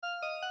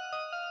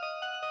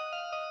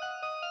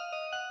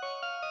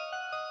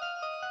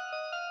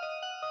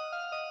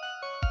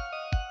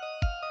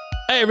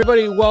Hey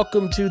everybody,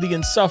 welcome to the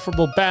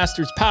Insufferable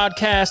Bastards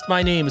podcast.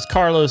 My name is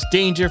Carlos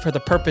Danger for the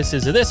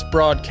purposes of this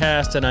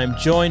broadcast, and I'm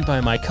joined by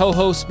my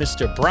co-host,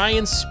 Mr.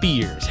 Brian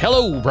Spears.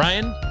 Hello,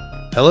 Brian.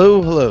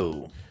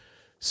 Hello.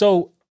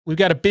 So we've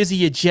got a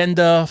busy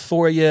agenda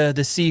for you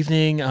this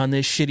evening on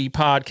this shitty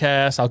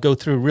podcast. I'll go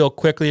through real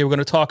quickly. We're going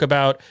to talk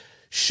about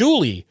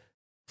Shuli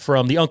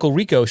from the Uncle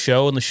Rico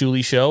Show and the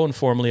Shuli Show, and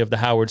formerly of the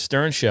Howard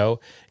Stern Show,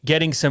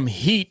 getting some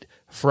heat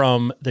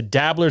from the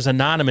Dabblers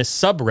Anonymous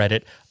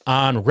subreddit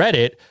on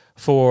Reddit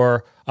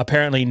for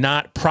apparently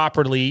not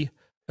properly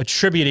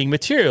attributing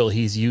material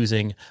he's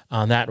using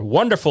on that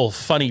wonderful,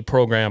 funny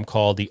program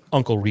called the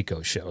Uncle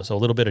Rico Show. So a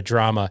little bit of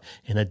drama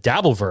in the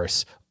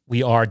Dabbleverse.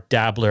 We are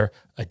Dabbler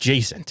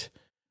adjacent.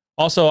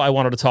 Also, I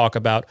wanted to talk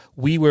about,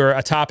 we were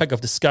a topic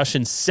of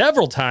discussion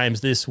several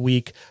times this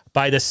week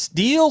by the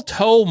Steel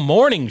Toe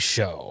Morning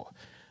Show.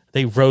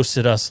 They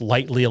roasted us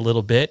lightly a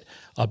little bit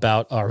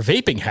about our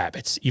vaping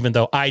habits. Even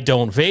though I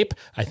don't vape,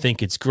 I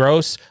think it's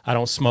gross. I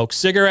don't smoke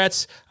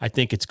cigarettes. I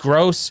think it's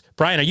gross.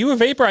 Brian, are you a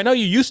vapor? I know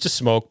you used to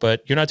smoke,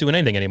 but you're not doing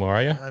anything anymore,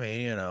 are you? I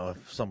mean,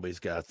 if somebody's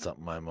got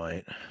something, I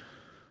might.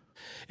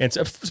 And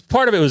so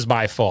part of it was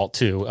my fault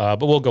too, but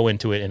we'll go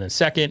into it in a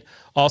second.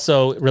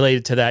 Also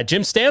related to that,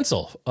 Jim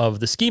Stansel of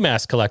the Ski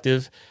Mask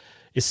Collective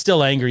is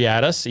still angry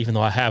at us, even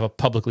though I have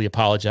publicly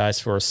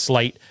apologized for a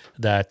slight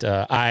that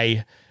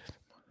I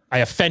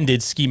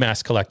offended Ski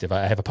Mask Collective.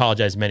 I have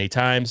apologized many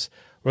times.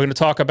 We're going to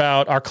talk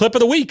about our clip of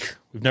the week.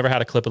 We've never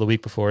had a clip of the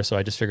week before, so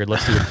I just figured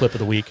let's do a clip of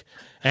the week.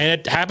 And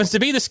it happens to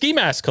be the Ski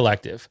Mask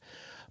Collective.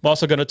 I'm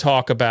also going to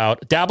talk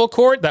about Dabble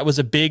Court. That was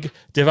a big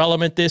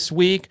development this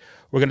week.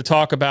 We're going to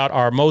talk about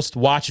our most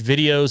watched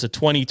videos of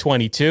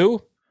 2022.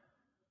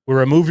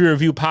 We're a movie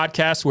review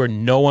podcast where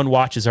no one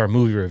watches our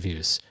movie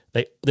reviews.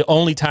 The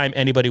only time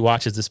anybody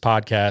watches this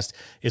podcast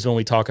is when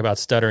we talk about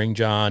Stuttering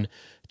John,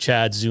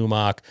 Chad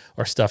Zumach,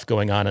 or stuff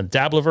going on in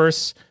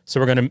Dabbleverse. So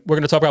we're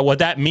gonna talk about what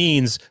that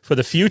means for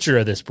the future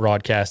of this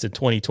broadcast in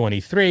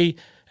 2023.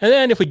 And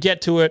then if we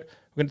get to it,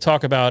 we're gonna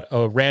talk about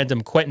a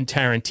random Quentin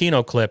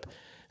Tarantino clip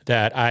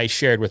that I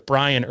shared with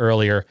Brian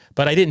earlier,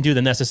 but I didn't do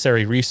the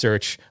necessary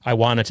research I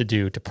wanted to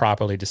do to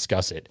properly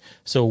discuss it.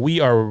 So we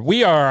are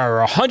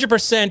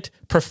 100%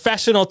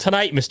 professional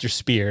tonight, Mr.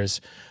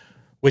 Spears,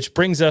 which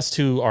brings us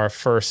to our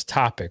first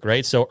topic,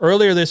 right? So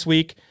earlier this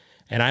week,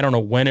 and I don't know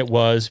when it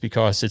was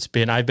because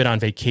I've been on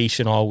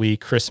vacation all week,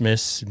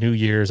 Christmas, New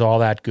Year's, all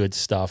that good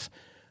stuff.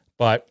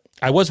 But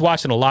I was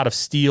watching a lot of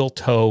Steel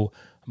Toe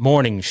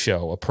Morning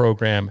Show, a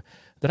program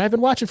that I've been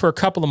watching for a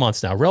couple of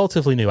months now,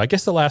 relatively new. I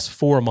guess the last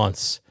 4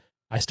 months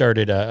I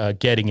started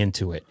getting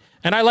into it.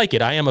 And I like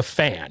it. I am a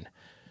fan.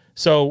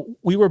 So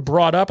we were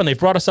brought up, and they've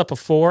brought us up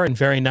before in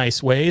very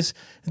nice ways.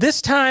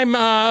 This time,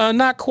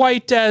 not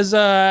quite as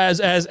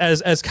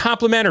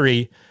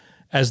complimentary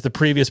as the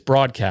previous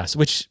broadcast,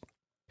 which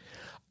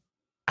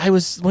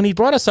when he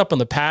brought us up in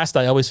the past,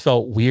 I always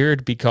felt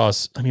weird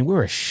because, I mean,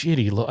 we're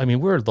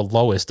we're the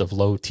lowest of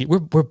low tier. We're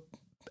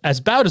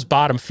about as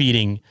bottom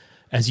feeding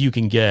as you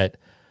can get.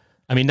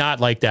 I mean,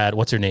 not like that,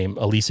 what's her name,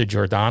 Elisa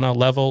Jordana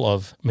level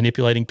of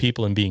manipulating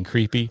people and being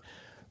creepy,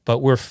 but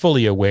we're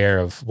fully aware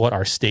of what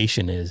our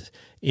station is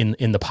in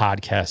the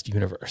podcast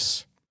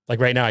universe.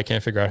 Like right now, I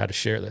can't figure out how to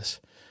share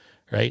this,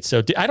 right?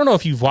 So I don't know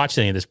if you've watched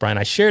any of this, Brian.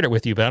 I shared it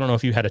with you, but I don't know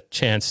if you had a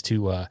chance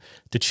to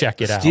check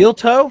it out. Steel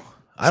Toe?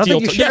 I don't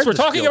think you shared. Yes, we're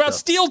talking about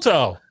Steel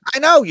Toe. I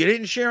know, you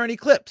didn't share any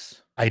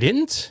clips. I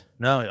didn't?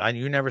 No,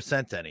 you never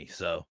sent any,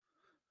 so.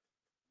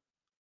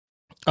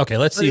 Okay,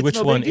 let's see which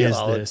one is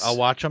this. I'll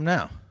watch them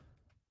now.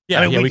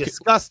 Yeah, we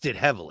discussed it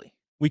heavily.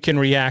 We can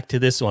react to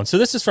this one. So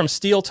this is from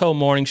Steel Toe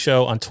Morning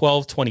Show on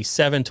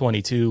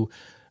 12/27/22.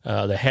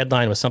 The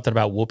headline was something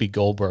about Whoopi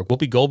Goldberg.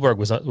 Whoopi Goldberg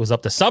was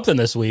up to something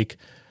this week.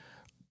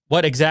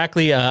 What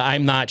exactly?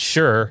 I'm not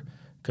sure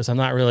because I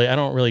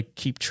don't really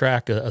keep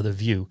track of the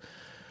View.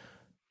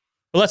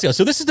 But let's go.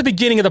 So this is the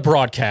beginning of the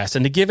broadcast,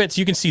 and to give it,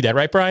 you can see that,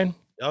 right, Brian?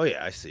 Oh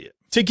yeah, I see it.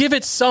 To give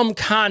it some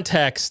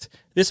context,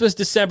 this was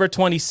December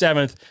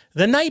 27th.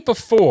 The night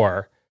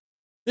before,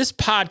 this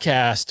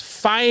podcast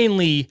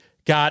finally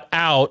got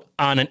out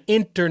on an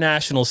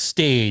international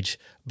stage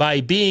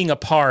by being a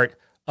part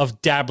of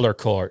Dabbler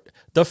Court,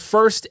 the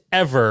first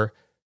ever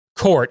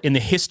court in the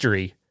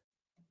history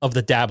of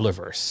the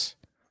Dabblerverse,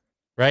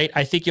 right?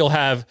 I think you'll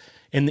have,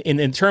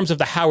 in terms of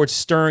the Howard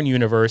Stern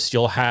universe,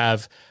 you'll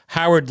have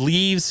Howard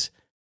leaves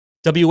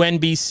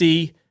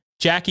WNBC,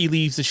 Jackie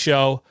leaves the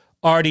show,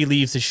 Artie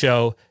leaves the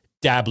show,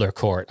 Dabbler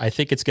Court. I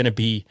think it's going to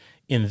be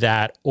in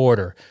that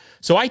order.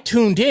 So I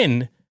tuned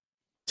in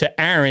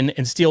to Aaron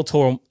and Steel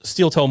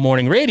Toe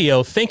Morning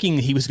Radio thinking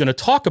he was going to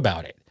talk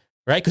about it,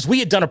 right? Because we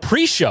had done a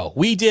pre-show.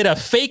 We did a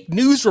fake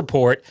news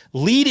report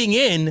leading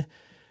in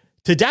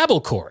to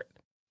Dabble Court,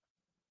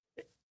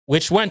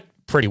 which went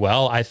pretty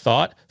well, I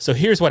thought. So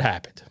here's what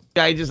happened.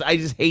 I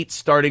just hate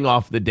starting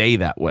off the day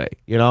that way,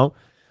 you know?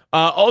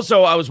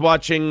 Also, I was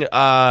watching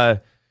a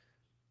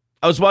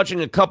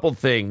couple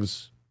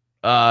things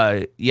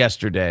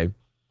yesterday.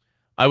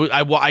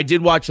 I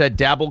did watch that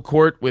Dabble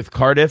Court with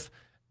Cardiff,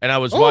 and I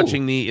was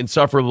watching the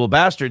Insufferable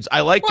Bastards.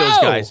 I like those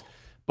guys,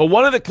 but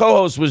one of the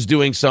co-hosts was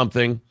doing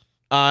something,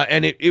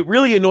 and it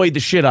really annoyed the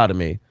shit out of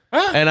me.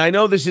 And I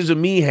know this is a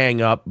me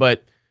hang up,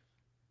 but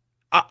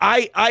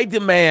I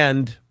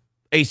demand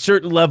a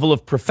certain level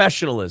of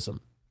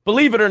professionalism.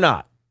 Believe it or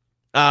not,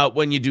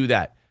 when you do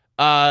that,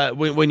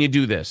 when you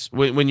do this,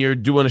 when you're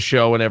doing a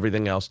show and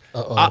everything else,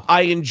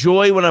 I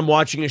enjoy when I'm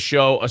watching a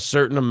show a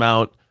certain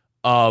amount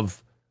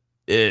of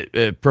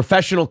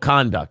professional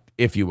conduct,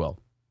 if you will.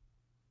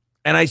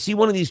 And I see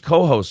one of these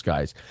co-host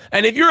guys,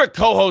 and if you're a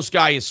co-host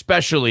guy,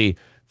 especially,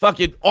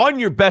 fucking on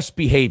your best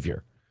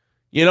behavior.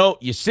 You know,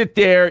 you sit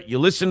there, you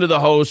listen to the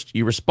host,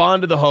 you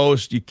respond to the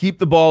host, you keep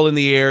the ball in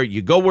the air,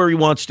 you go where he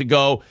wants to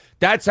go.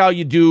 That's how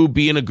you do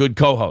being a good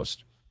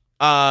co-host.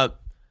 I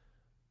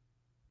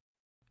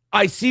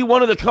see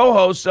one of the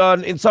co-hosts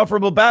on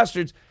Insufferable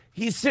Bastards.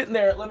 He's sitting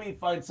there. Let me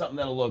find something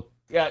that'll look.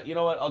 Yeah, you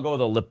know what? I'll go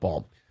with a lip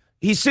balm.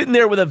 He's sitting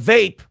there with a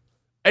vape,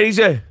 and he's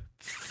and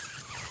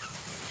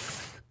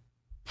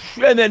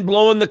then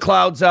blowing the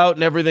clouds out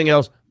and everything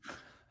else.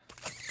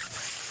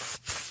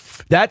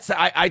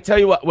 I tell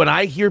you what, when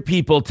I hear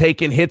people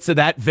taking hits of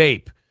that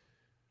vape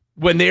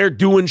when they're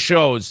doing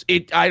shows,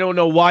 I don't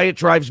know why it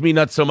drives me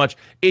nuts so much.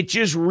 It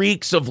just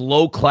reeks of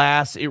low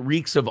class. It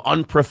reeks of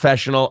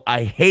unprofessional.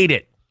 I hate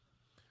it.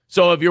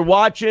 So if you're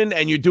watching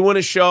and you're doing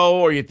a show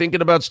or you're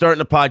thinking about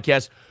starting a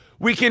podcast,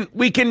 we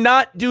can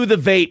not do the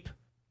vape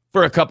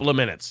for a couple of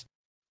minutes.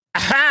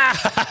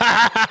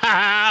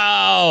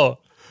 Ow!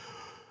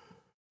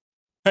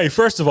 Hey,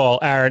 first of all,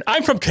 Aaron,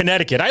 I'm from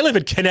Connecticut. I live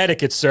in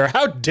Connecticut, sir.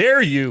 How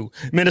dare you,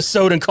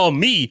 Minnesotan, call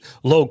me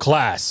low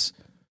class?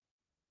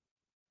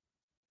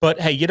 But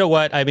hey, you know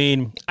what? I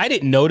mean, I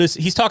didn't notice.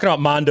 He's talking about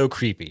Mondo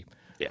Creepy,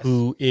 yes,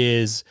 who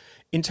is,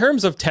 in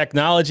terms of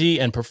technology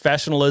and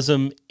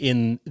professionalism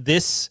in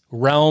this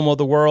realm of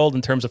the world,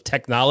 in terms of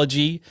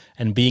technology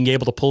and being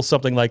able to pull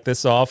something like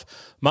this off,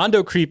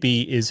 Mondo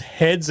Creepy is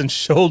heads and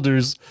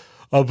shoulders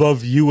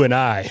above you and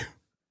I.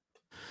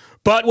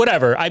 But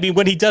whatever. I mean,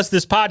 when he does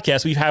this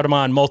podcast, we've had him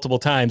on multiple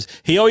times.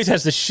 He always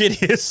has the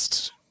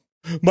shittiest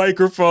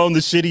microphone, the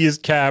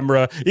shittiest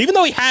camera, even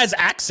though he has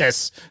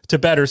access to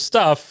better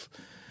stuff.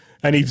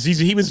 And he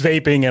was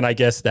vaping, and I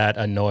guess that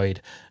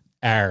annoyed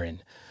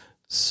Aaron.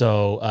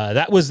 So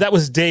that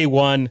was day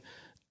one.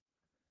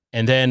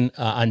 And then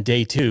on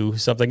day two,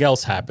 something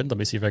else happened. Let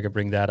me see if I can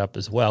bring that up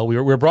as well. We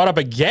were brought up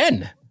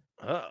again.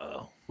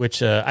 Uh-oh.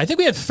 Which I think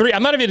we had 3.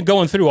 I'm not even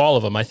going through all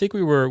of them. I think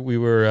we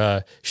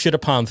were shit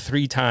upon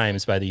 3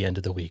 times by the end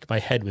of the week. My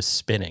head was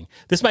spinning.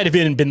 This might have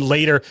been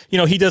later. You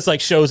know, he does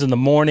like shows in the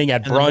morning,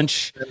 at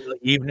brunch, in the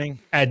evening,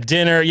 at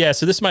dinner. Yeah,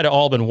 so this might have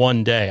all been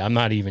one day. I'm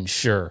not even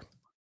sure.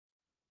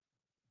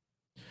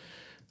 I'm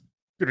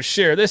gonna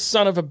share this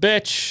son of a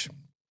bitch.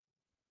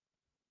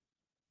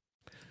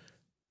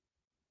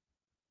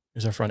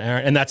 Here's our friend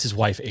Aaron, and that's his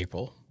wife,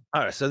 April.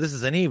 All right, so this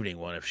is an evening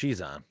one if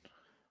she's on.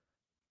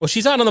 Well,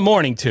 she's on in the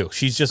morning, too.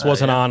 She just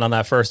wasn't on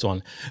that first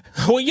one.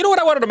 Well, you know what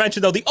I wanted to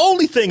mention, though? The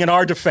only thing in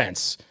our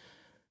defense,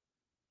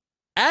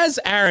 as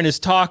Aaron is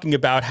talking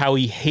about how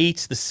he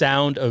hates the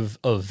sound of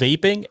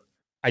vaping,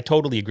 I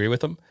totally agree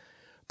with him.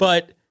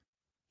 But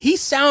he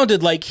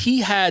sounded like he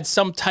had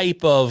some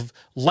type of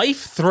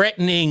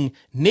life-threatening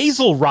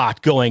nasal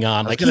rot going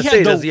on. Like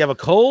does he have a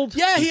cold?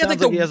 Yeah, he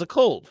has a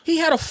cold. He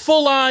had a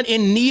full-on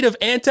in need of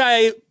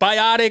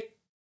antibiotic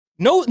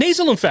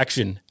nasal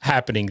infection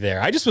happening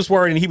there. I just was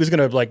worried he was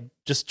going to like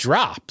just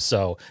drop.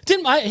 So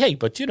didn't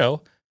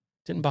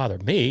bother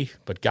me,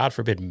 but God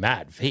forbid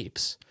Matt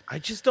vapes. I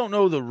just don't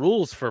know the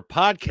rules for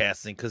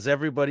podcasting because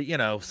everybody,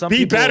 some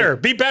be people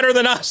be better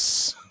than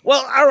us.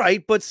 Well, all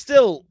right, but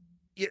still,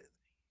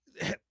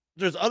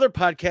 there's other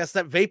podcasts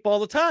that vape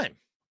all the time.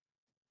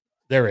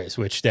 There is,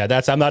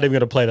 I'm not even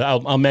going to play that.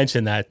 I'll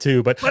mention that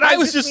too. But I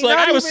was just like,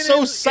 I was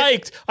so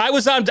psyched. I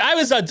was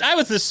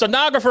the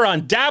sonographer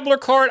on Dabbler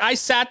Cart. I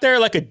sat there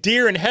like a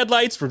deer in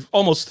headlights for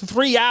almost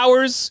 3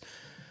 hours.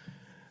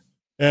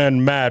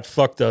 And Matt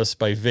fucked us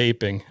by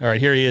vaping. All right,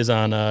 here he is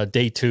on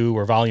day 2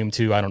 or volume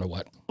 2. I don't know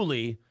what.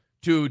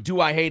 To do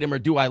I hate him or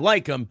do I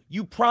like him?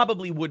 You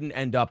probably wouldn't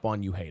end up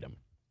on you hate him.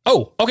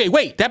 Oh, okay,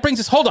 wait. That brings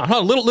us, hold on,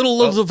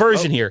 little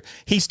version here.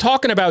 He's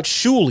talking about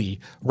Shuli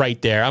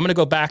right there. I'm going to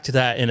go back to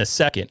that in a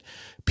second.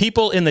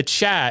 People in the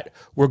chat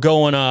were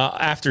going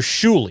after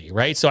Shuli,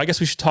 right? So I guess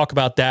we should talk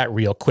about that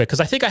real quick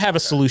because I think I have a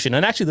solution.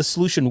 And actually, the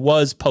solution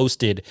was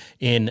posted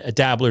in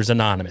Dabblers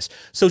Anonymous.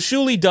 So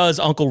Shuli does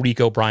Uncle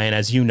Rico, Brian,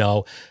 as you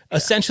know,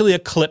 essentially a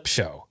clip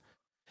show.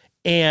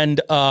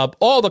 And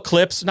all the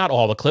clips, not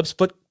all the clips,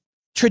 but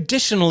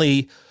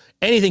traditionally,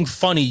 anything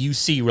funny you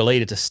see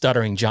related to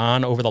Stuttering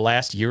John over the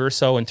last year or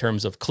so in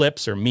terms of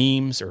clips or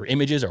memes or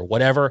images or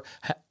whatever,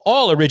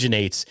 all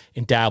originates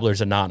in Dabblers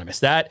Anonymous.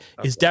 That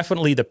is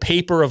definitely the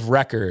paper of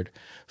record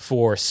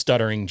for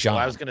Stuttering John.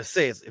 Well, I was going to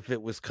say, if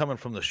it was coming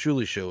from the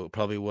Shuli show, it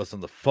probably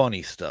wasn't the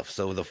funny stuff.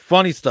 So the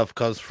funny stuff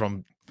comes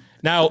from...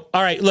 Now,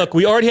 all right, look,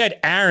 we already had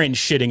Aaron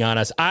shitting on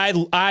us.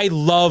 I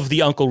love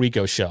the Uncle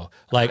Rico show.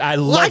 Like, I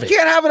love it. I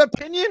can't have an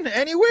opinion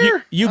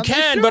anywhere. You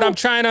can, but I'm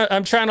trying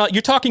to,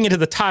 you're talking into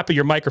the top of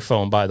your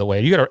microphone, by the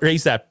way. You got to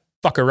raise that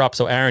fucker up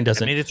so Aaron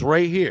doesn't. I mean, it's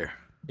right here.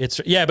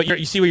 But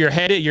you see where you're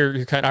headed.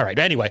 You're kind of all right.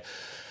 Anyway,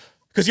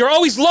 because you're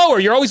always lower.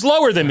 You're always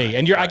lower than me,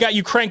 and I got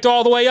you cranked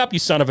all the way up, you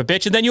son of a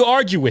bitch, and then you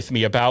argue with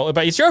me about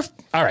it's your.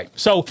 All right.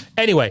 So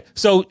anyway,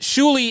 so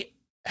Shuli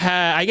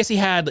had, I guess he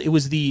had, it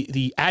was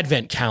the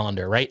Advent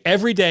calendar, right?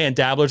 Every day in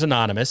Dabblers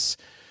Anonymous.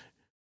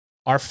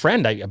 Our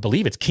friend, I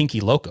believe it's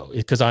Kinky Loco,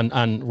 because on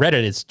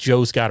Reddit it's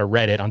Joe's Got a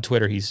Reddit. On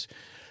Twitter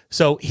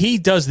he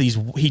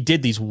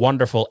did these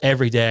wonderful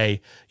every day,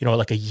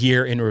 like a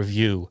year in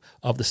review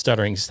of the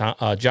Stuttering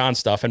John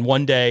stuff. And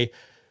one day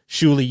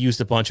Shuli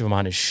used a bunch of them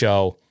on his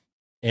show,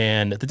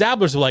 and the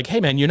Dabblers were like, hey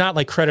man, you're not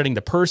like crediting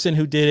the person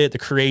who did it, the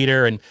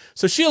creator. And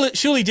so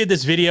Shuli did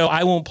this video.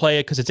 I won't play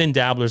it because it's in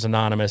Dabblers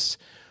Anonymous,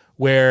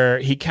 where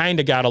he kind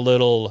of got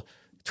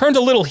turned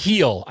a little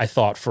heel, I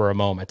thought, for a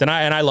moment. And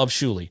I love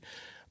Shuli.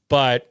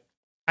 But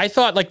I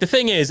thought, like, the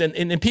thing is,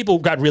 and people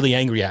got really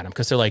angry at him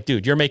because they're like,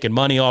 dude, you're making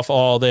money off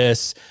all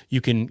this. You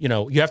can,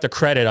 you have to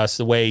credit us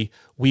the way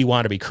we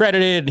want to be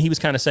credited. And he was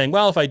kind of saying,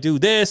 well, if I do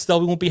this, they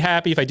won't be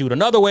happy. If I do it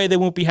another way, they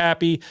won't be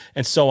happy,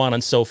 and so on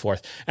and so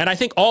forth. And I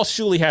think all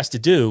Shuli has to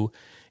do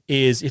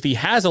is, if he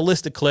has a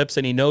list of clips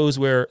and he knows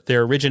where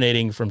they're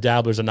originating from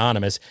Dabblers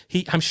Anonymous,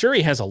 I'm sure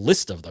he has a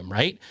list of them,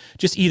 right?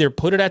 Just either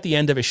put it at the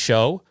end of his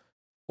show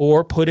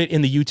or put it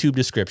in the YouTube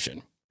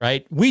description.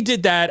 Right, we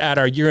did that at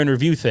our year in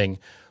review thing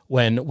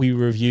when we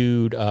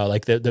reviewed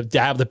like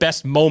the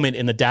best moment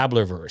in the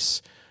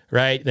Dabblerverse,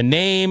 right? The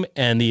name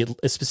and the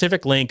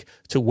specific link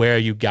to where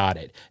you got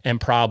it,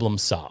 and problem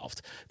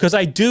solved. Because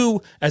I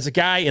do, as a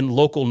guy in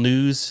local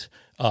news,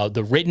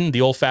 the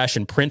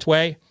old-fashioned print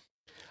way,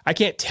 I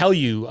can't tell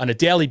you on a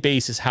daily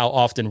basis how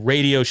often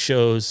radio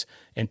shows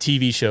and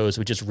TV shows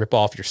would just rip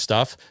off your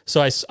stuff.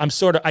 So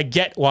I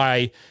get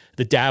why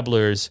the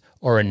Dabblers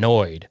are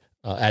annoyed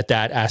at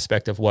that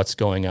aspect of what's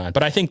going on.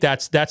 But I think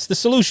that's the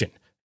solution.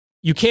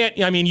 You can't,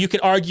 you could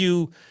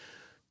argue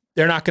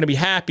they're not going to be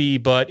happy,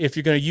 but if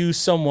you're going to use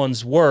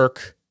someone's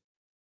work,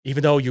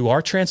 even though you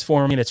are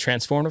transforming, it's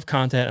transformative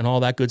content and all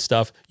that good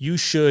stuff, you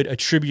should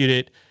attribute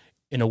it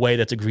in a way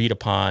that's agreed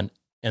upon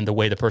and the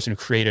way the person who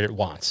created it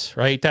wants,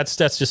 right? That's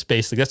just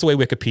basically, that's the way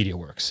Wikipedia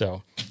works.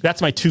 So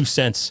that's my 2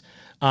 cents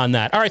on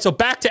that. All right, so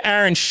back to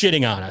Aaron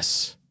shitting on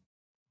us.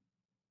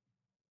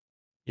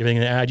 You have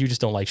anything to add? You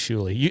just don't like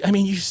Shuli.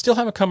 You still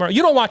haven't come around.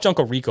 You don't watch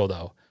Uncle Rico,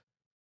 though.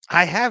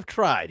 I have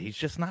tried. He's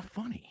just not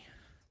funny.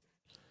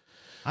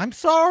 I'm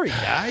sorry,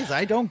 guys.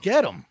 I don't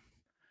get him.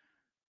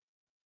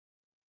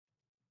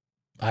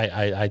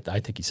 I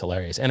think he's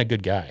hilarious and a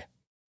good guy.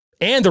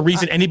 And the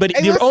reason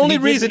the only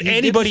reason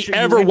anybody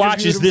ever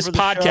watches this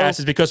podcast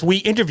is because we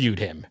interviewed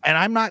him. And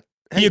I'm not.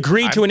 He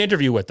agreed to an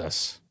interview with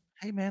us.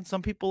 Hey, man,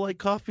 some people like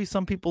coffee,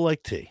 some people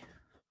like tea.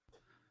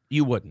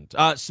 You wouldn't.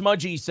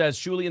 Smudgy says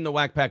Shuli and the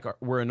Whack Pack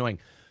were annoying.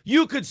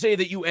 You could say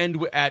that you end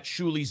at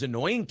Shuli's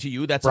annoying to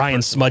you. That's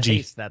Brian Smudgy.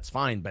 Taste. That's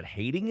fine. But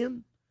hating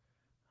him?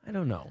 I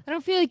don't know. I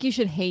don't feel like you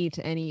should hate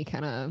any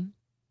kind of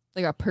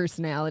like a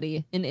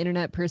personality, an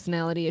internet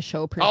personality, a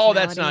show personality. Oh,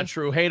 that's not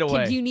true. Hate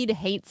away. Do you need to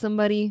hate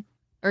somebody,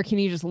 or can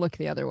you just look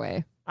the other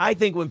way? I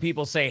think when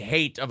people say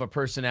hate of a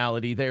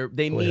personality, they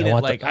mean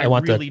I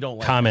really don't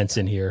like comments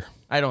in here.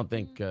 I don't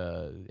think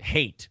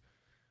hate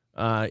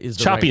is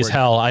the choppy right as word.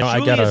 hell.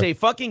 Shuli is a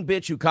fucking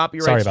bitch who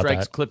copyright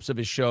strikes that. clips of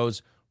his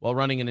shows while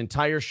running an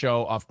entire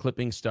show off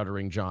clipping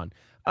Stuttering John.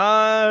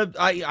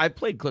 I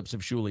played clips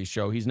of Shuli's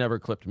show. He's never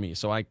clipped me,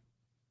 so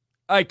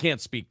I can't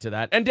speak to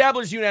that. And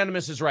Dabblers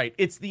Unanimous is right.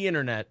 It's the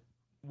internet.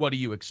 What do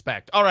you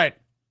expect? All right,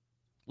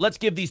 let's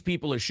give these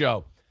people a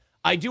show.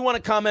 I do want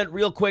to comment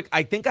real quick.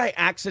 I think I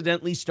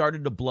accidentally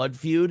started a blood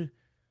feud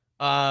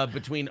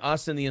between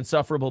us and the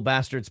Insufferable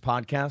Bastards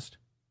podcast.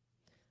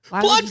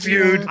 Blood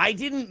feud? I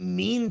didn't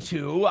mean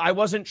to. I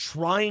wasn't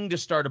trying to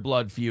start a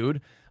blood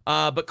feud.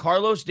 But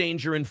Carlos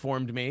Danger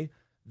informed me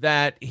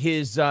that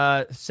his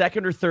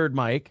second or third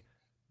mic,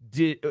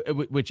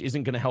 which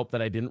isn't going to help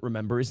that I didn't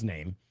remember his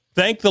name.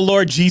 Thank the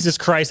Lord Jesus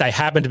Christ I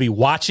happened to be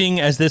watching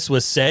as this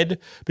was said,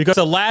 because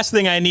the last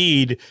thing I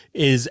need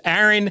is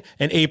Aaron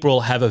and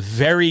April have a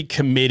very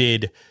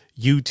committed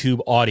YouTube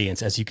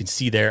audience, as you can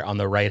see there on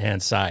the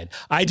right-hand side.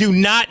 I do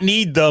not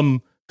need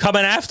them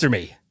coming after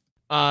me.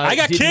 I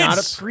got kids. Did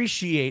not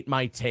appreciate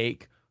my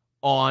take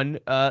on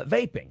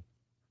vaping.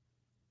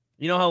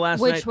 You know how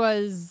last night... Which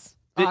was,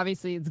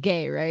 obviously, it's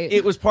gay, right?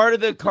 It was part of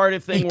the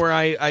Cardiff thing where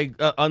I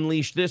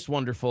unleashed this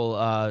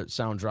wonderful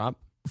sound drop.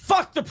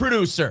 Fuck the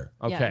producer.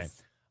 Okay.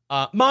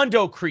 Yes.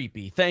 Mondo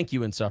Creepy. Thank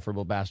you,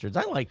 Insufferable Bastards.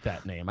 I like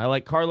that name. I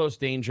like Carlos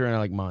Danger and I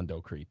like Mondo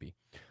Creepy.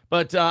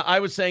 But I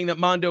was saying that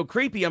Mondo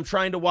Creepy, I'm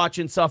trying to watch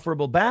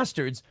Insufferable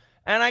Bastards,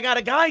 and I got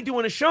a guy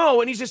doing a show,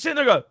 and he's just sitting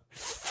there going...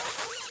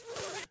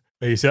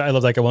 You see, I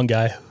love that one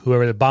guy,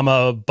 whoever,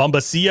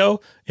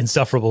 Bombacillo,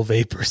 Insufferable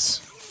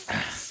Vapors.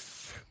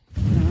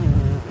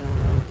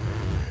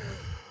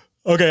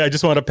 Okay, I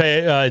just want to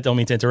pay. I don't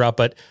mean to interrupt,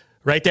 but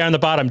right there on the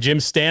bottom, Jim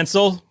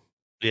Stansel.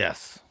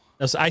 Yes.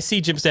 I see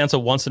Jim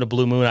Stansel once in a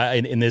blue moon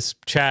in this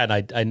chat.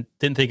 I didn't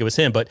think it was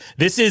him, but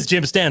this is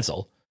Jim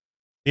Stansel.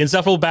 The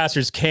Insufferable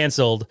Bastards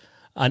canceled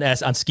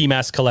on Ski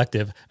Mask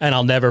Collective, and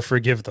I'll never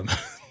forgive them.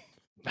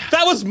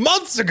 That was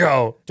months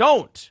ago.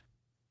 Don't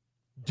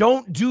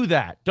do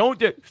that. Don't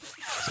do.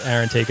 It's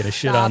Aaron taking a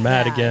shit Stop on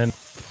Matt that. again.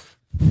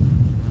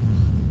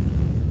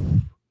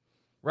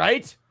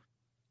 Right?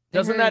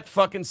 Doesn't that hurts.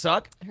 fucking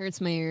suck? It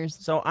hurts my ears.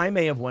 So I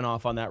may have went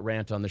off on that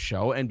rant on the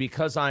show, and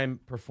because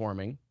I'm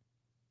performing,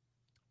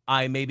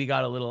 I maybe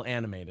got a little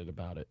animated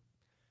about it.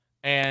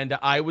 And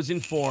I was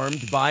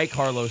informed by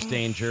Carlos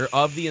Danger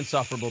of the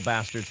Insufferable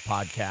Bastards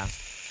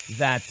podcast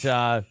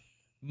that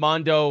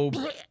Mondo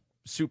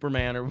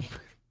Superman, or I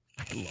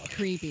love it.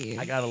 Creepy.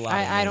 I got a lot.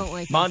 I don't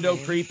like this Mondo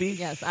name. Creepy.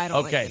 Yes, I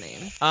don't Okay. like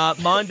the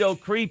name. Mondo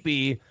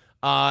Creepy.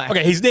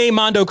 Okay, he's named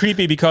Mondo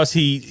Creepy because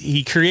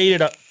he created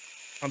a.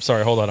 I'm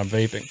sorry, hold on, I'm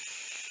vaping.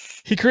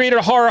 He created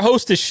a horror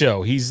hostess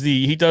show. He's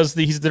the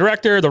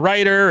director, the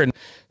writer, and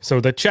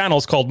so the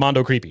channel's called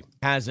Mondo Creepy.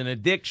 Has an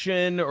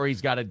addiction or he's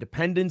got a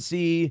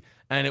dependency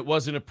and it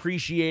wasn't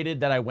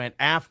appreciated that I went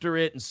after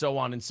it and so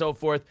on and so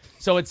forth.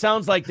 So it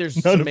sounds like there's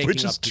None some of which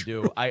making is up to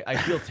do. I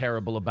feel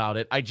terrible about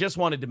it. I just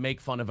wanted to make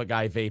fun of a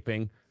guy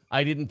vaping.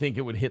 I didn't think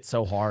it would hit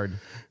so hard.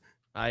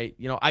 I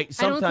sometimes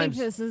I don't think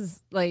this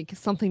is like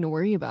something to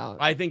worry about.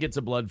 I think it's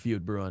a blood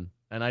feud brewing.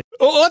 And I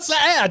Oh, what's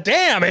that? Ah,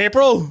 damn,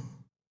 April.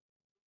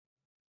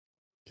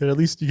 Can at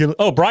least you can.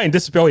 Oh, Brian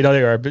disappeared. Oh, no,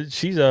 there you are. But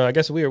she's. I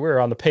guess we're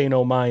on the pay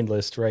no mind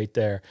list right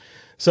there.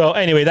 So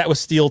anyway, that was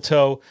Steel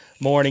Toe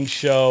morning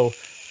show,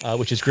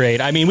 which is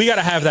great. I mean, we got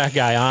to have that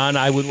guy on.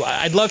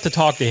 I'd love to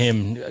talk to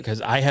him because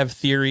I have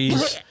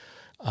theories.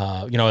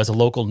 As a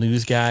local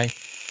news guy.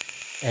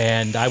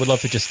 And I would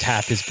love to just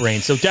tap his brain.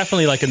 So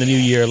definitely, like in the new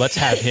year, let's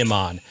have him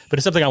on. But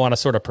it's something I want to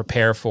sort of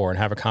prepare for and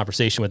have a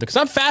conversation with, because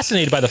I'm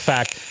fascinated by the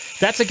fact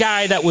that's a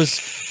guy that was,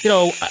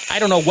 I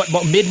don't know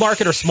what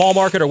mid-market or small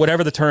market or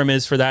whatever the term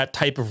is for that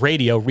type of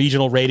radio,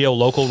 regional radio,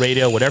 local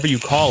radio, whatever you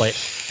call it.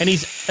 And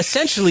he's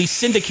essentially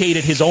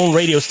syndicated his own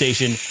radio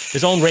station,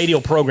 his own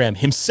radio program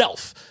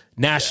himself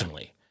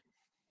nationally.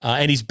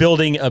 And he's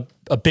building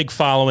a big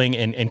following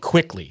and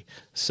quickly.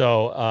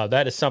 So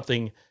that is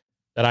something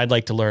that I'd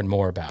like to learn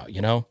more about,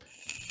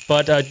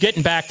 But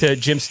getting back to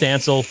Jim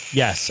Stansel,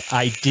 yes,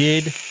 I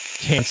did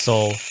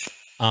cancel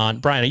on...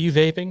 Brian, are you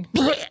vaping?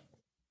 No.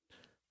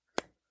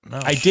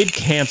 I did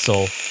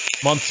cancel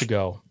months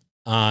ago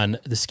on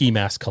the Ski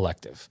Mask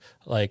Collective.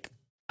 Like,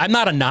 I'm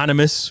not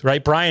anonymous,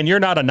 right? Brian, you're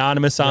not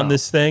anonymous on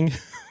this thing.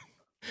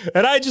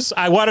 And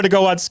I wanted to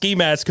go on Ski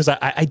Mask because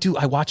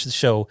I watch the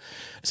show,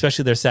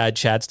 especially their sad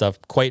Chad stuff,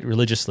 quite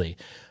religiously.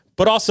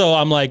 But also,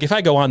 I'm like, if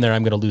I go on there,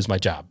 I'm going to lose my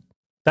job.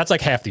 That's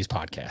like half these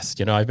podcasts.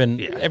 I've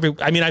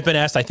been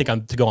asked, I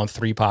think to go on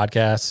 3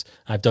 podcasts.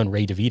 I've done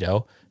Ray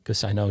DeVito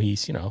because I know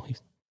he's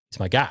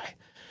my guy.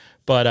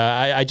 But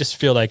I just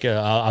feel like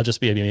I'll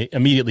just be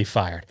immediately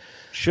fired.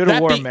 Should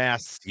have worn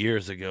masks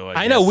years ago.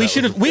 I know we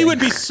should have. We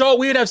would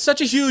have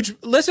such a huge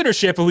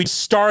listenership if we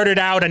started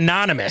out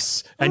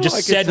anonymous and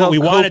just said what we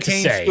wanted to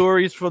say.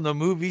 Stories from the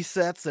movie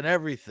sets and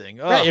everything.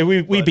 Oh, right,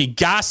 we'd be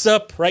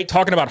gossip, right?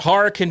 Talking about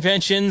horror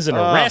conventions and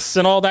arrests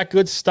and all that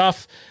good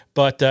stuff.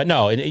 But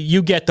no,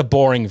 you get the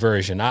boring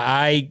version.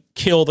 I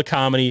kill the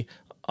comedy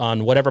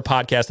on whatever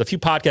podcast. The few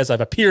podcasts I've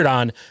appeared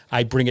on,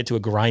 I bring it to a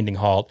grinding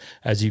halt,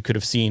 as you could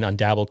have seen on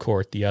Dabble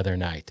Court the other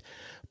night.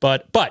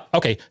 But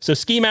okay, so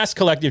Ski Mask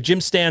Collective, Jim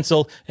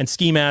Stansel and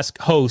Ski Mask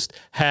host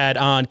had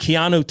on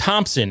Keanu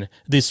Thompson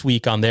this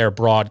week on their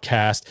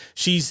broadcast.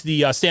 She's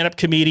the stand-up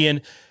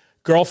comedian,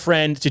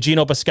 girlfriend to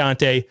Gino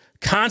Bisconte,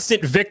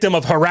 constant victim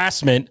of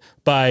harassment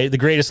by the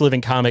greatest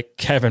living comic,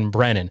 Kevin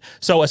Brennan.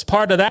 So as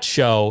part of that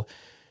show,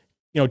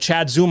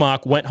 Chad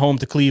Zumach went home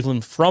to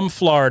Cleveland from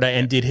Florida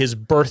and did his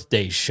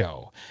birthday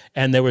show.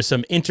 And there were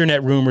some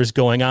internet rumors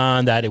going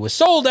on that it was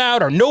sold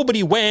out or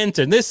nobody went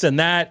and this and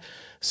that.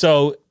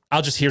 So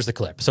here's the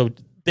clip. So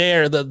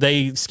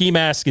Ski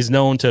Mask is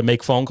known to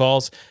make phone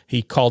calls.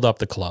 He called up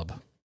the club.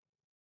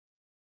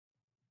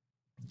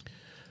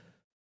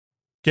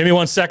 Give me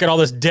 1 second. All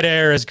this dead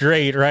air is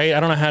great, right? I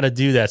don't know how to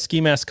do that. Ski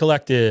Mask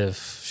Collective,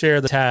 share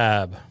the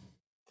tab.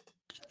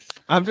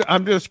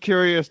 I'm just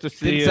curious to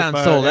see Didn't sound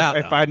sold out,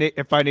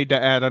 if I need to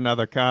add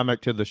another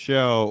comic to the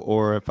show,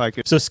 or if I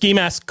could. So Ski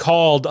Mask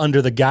called under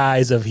the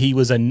guise of he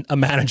was a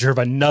manager of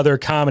another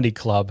comedy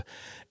club,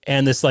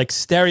 and this like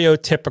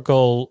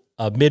stereotypical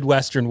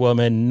Midwestern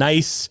woman,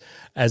 nice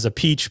as a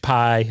peach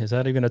pie, is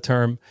that even a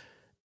term?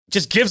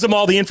 Just gives him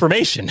all the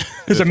information.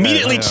 Is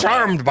immediately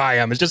charmed by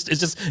him. It's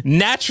just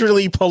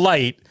naturally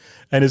polite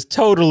and is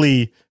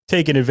totally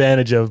taken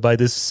advantage of by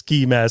this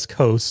Ski Mask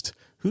host,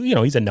 who,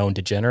 he's a known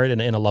degenerate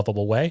in a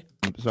lovable way.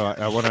 So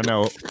I want to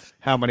know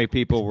how many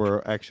people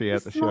were actually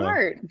at the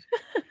Smart.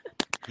 show.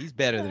 He's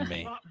better than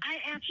me.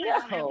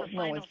 Well,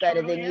 no one's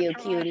better than you,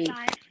 cutie.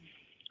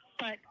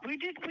 But we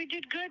did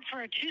good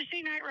for a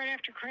Tuesday night right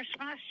after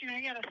Christmas. You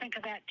got to think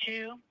of that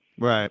too.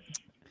 Right.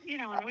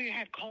 And we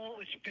had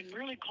cold. It's been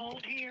really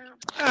cold here.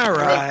 All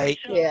right.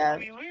 So, Yeah.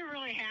 we were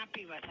really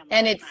happy with them.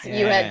 And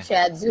you had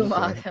Chad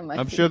Zumach.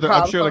 I'm sure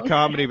the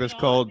comedy was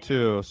cold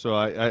too. So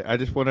I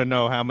just want to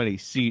know how many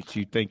seats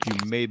you think you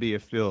maybe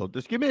have filled.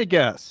 Just give me a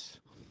guess.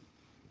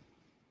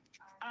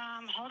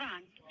 Hold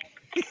on.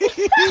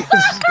 This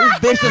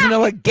bitch doesn't know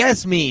what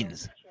guess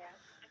means.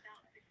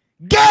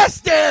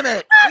 Guess, damn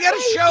it! We got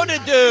a show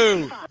to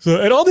do.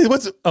 So and all these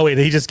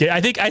he just get I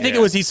think it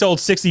was he sold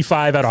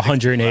 65 out of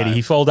 180.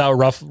 He sold out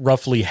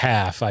roughly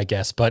half, I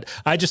guess. But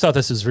I just thought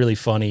this was really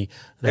funny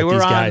that They were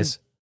these on guys.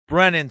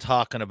 Brennan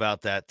talking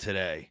about that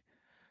today.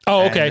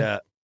 Oh, okay.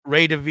 And,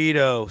 Ray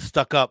DeVito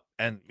stuck up,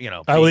 and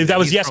I believe that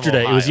was he's from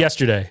yesterday. It was Ohio.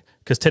 yesterday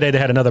because today they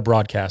had another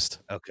broadcast.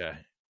 Okay.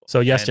 So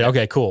yesterday. And,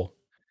 Okay, cool.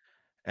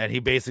 And he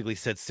basically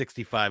said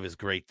 65 is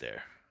great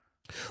there.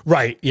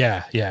 Right.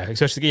 Yeah. Yeah.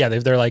 Especially,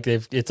 they're like,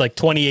 it's like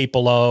 28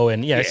 below.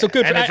 And yeah, so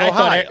good. And it's I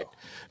thought Ohio.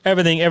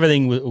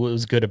 everything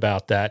was good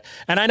about that.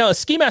 And I know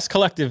Ski Mask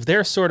Collective,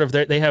 they're sort of,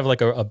 they have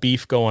like a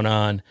beef going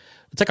on.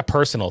 It's like a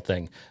personal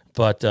thing,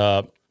 but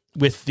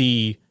with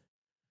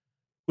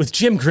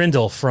Jim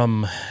Grindle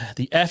from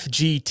the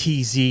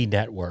FGTZ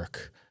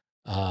network.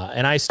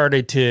 And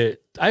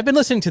I've been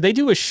listening to, they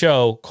do a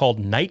show called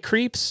Night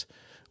Creeps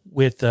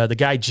with the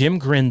guy, Jim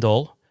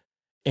Grindle,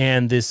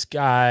 and this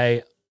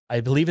guy, I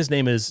believe his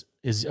name is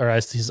his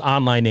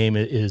online name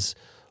is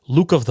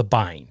Luke of the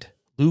Bind.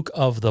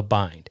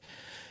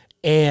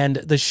 And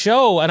the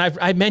show, and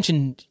I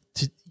mentioned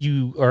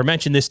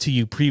this to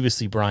you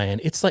previously, Brian.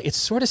 It's like, it's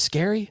sort of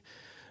scary.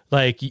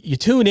 Like you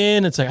tune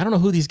in, it's like, I don't know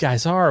who these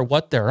guys are,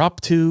 what they're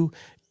up to.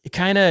 It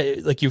kind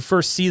of like you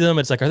first see them.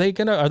 It's like, are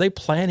they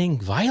planning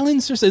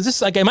violence or is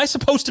this like, am I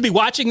supposed to be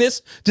watching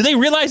this? Do they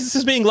realize this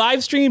is being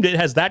live streamed? It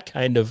has that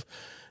kind of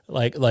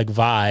like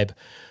vibe,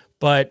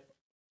 but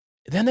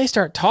then they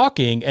start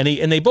talking and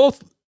they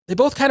both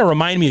kind of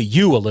remind me of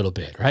you a little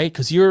bit, right?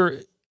 Cause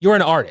you're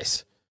an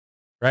artist,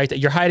 right?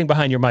 You're hiding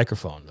behind your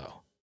microphone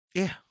though.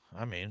 Yeah.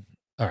 I mean,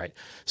 all right.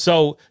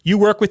 So you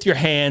work with your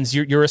hands.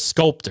 You're a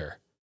sculptor.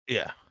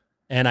 yeah.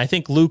 And I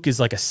think Luke is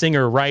like a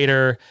singer,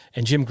 writer,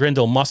 and Jim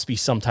Grindle must be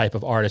some type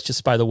of artist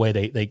just by the way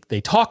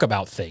they talk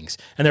about things.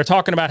 And they're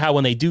talking about how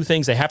when they do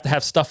things, they have to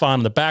have stuff on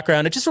in the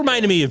background. It just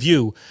reminded me of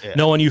you,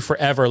 knowing you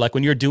forever. Like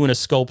when you're doing a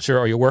sculpture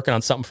or you're working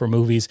on something for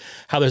movies,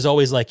 how there's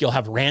always like, you'll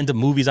have random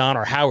movies on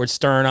or Howard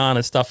Stern on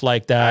and stuff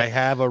like that. I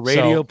have a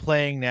radio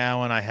playing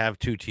now and I have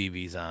 2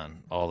 TVs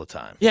on all the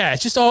time. Yeah,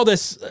 it's just all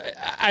this,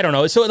 I don't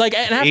know. So like,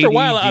 and after a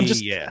while,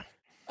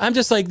 I'm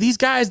just like, these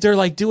guys, they're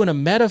like doing a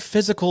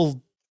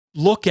metaphysical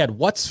look at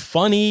what's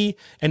funny.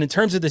 And in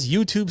terms of this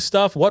YouTube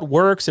stuff, what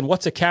works and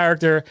what's a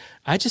character,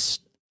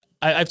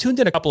 I've tuned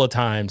in a couple of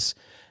times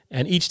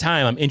and each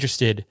time I'm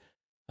interested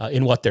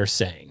in what they're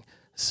saying.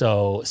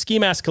 So Ski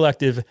Mask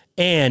Collective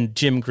and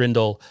Jim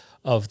Grindle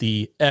of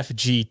the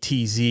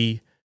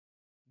FGTZ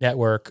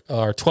network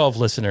are 12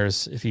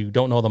 listeners. If you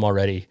don't know them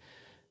already,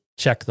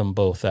 check them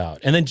both out.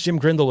 And then Jim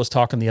Grindle was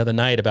talking the other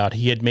night about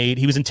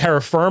he was in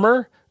Terra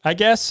Firma, I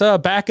guess,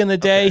 back in the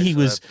day.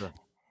 Okay,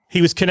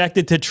 He was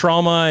connected to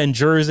Trauma and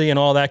Jersey and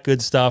all that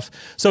good stuff.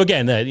 So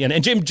again,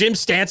 and Jim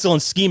Stansel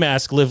and Ski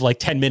Mask live like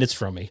 10 minutes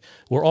from me.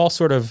 We're all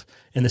sort of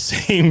in the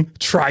same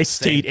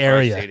tri-state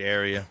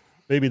area.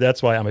 Maybe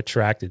that's why I'm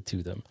attracted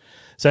to them.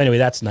 So anyway,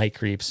 that's Night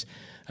Creeps.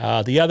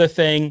 The other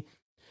thing,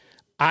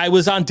 I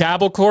was on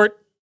Dabble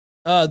Court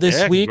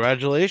this week.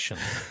 Congratulations.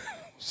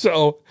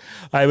 So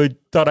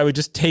thought I would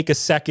just take a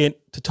second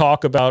to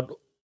talk about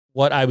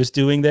what I was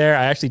doing there.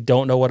 I actually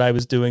don't know what I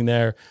was doing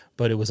there,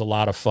 but it was a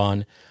lot of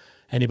fun.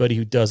 Anybody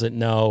who doesn't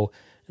know,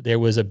 there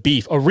was a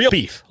real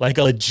beef, like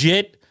a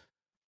legit,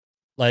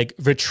 like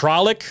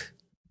vitriolic,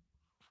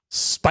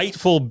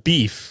 spiteful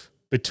beef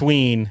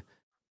between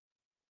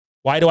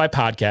Why Do I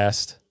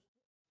Podcast,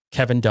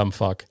 Kevin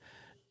Dumbfuck,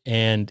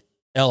 and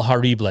El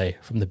Horrible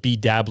from the B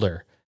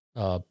Dabbler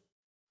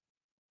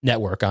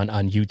network on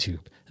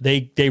YouTube.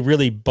 They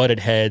really butted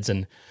heads,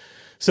 and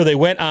so they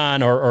went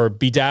on, or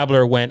B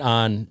Dabbler went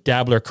on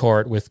Dabbler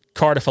Court with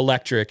Cardiff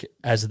Electric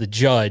as the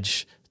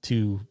judge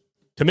to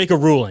make a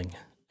ruling,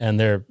 and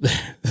the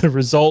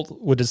result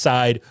would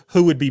decide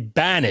who would be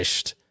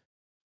banished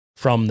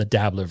from the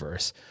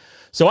Dabblerverse.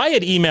 So I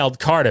had emailed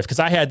Cardiff because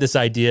I had this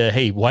idea,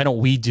 hey, why don't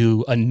we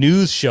do a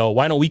news show?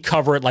 Why don't we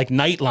cover it like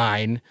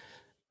Nightline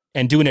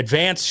and do an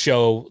advanced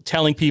show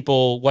telling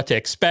people what to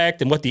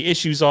expect and what the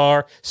issues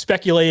are,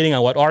 speculating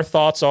on what our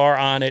thoughts are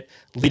on it,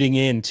 leading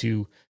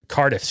into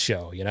Cardiff's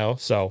show,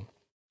 So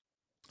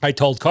I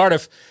told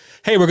Cardiff,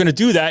 hey, we're going to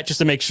do that just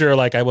to make sure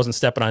like I wasn't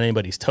stepping on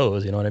anybody's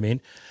toes, you know what I mean?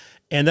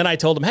 And then I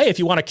told him, hey, if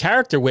you want a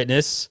character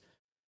witness,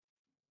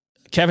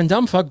 Kevin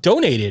Dumbfuck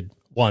donated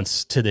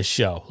once to this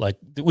show. Like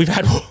we've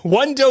had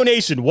one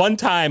donation, one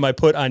time I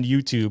put on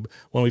YouTube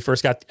when we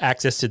first got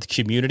access to the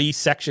community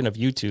section of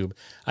YouTube.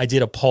 I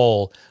did a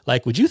poll,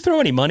 like, would you throw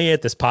any money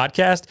at this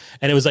podcast?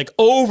 And it was like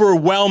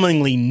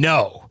overwhelmingly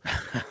no.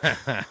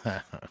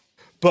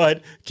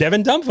 But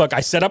Kevin Dumbfuck,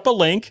 I set up a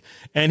link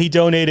and he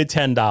donated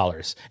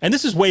 $10. And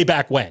this is way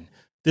back when.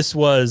 This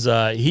was,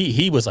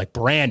 he was like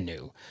brand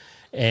new.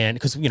 And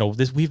because,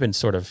 we've been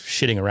sort of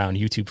shitting around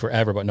YouTube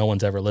forever, but no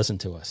one's ever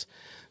listened to us.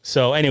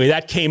 So anyway,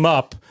 that came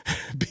up.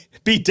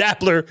 B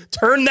Dabbler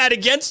turned that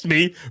against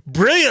me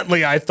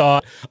brilliantly, I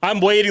thought. I'm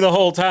waiting the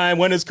whole time.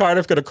 When is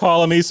Cardiff going to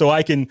call on me so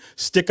I can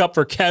stick up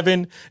for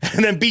Kevin?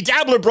 And then B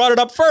Dabbler brought it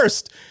up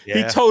first. Yeah.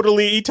 He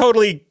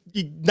totally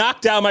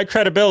knocked down my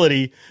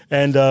credibility,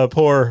 and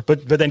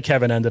but then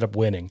Kevin ended up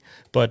winning.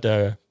 But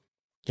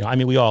I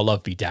mean, we all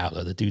love B.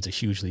 Dabbler. The dude's a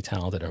hugely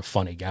talented and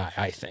funny guy,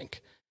 I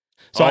think.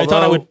 So I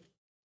thought I would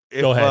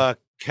go ahead.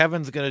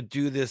 Kevin's gonna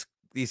do these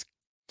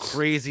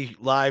crazy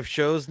live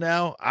shows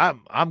now,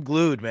 I'm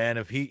glued, man.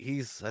 If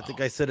he's I think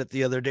I said it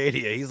the other day to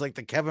you, he's like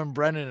the Kevin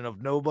Brennan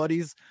of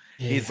nobodies.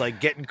 Yeah. He's like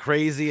getting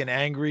crazy and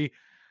angry.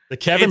 The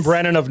Kevin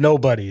Brennan of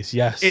nobodies.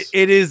 Yes,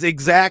 it is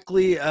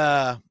exactly.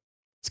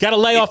 It's got to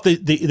lay off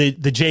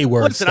the J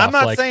word. Listen, stuff. I'm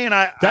not like, saying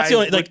that's the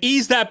only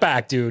ease that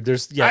back, dude.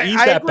 Ease I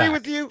that agree back.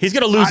 with you. He's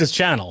gonna lose his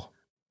channel.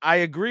 I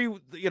agree.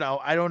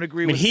 I don't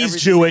agree. I mean, with he's everything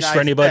Jewish the for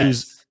guy anybody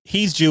says.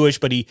 he's Jewish,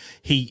 but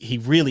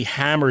he really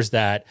hammers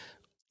that.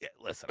 Yeah,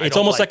 listen, It's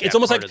almost like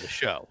the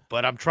show,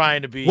 but I'm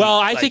trying to be. Well,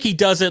 I think he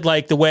does it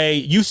like the way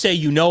you say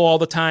all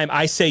the time.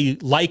 I say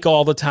like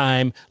all the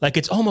time. Like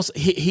it's almost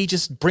he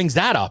just brings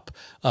that up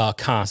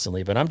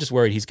constantly. But I'm just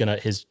worried he's gonna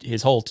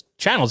his whole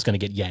channel is gonna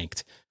get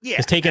yanked. Yeah,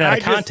 because taken out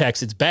of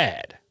context, it's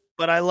bad.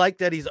 But I like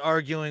that he's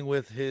arguing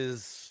with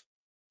his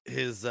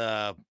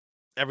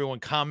everyone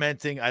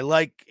commenting. I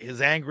like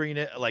his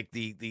angriness, like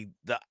the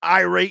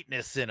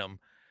irateness in him.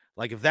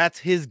 Like if that's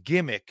his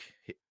gimmick,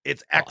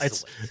 it's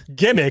excellent. It's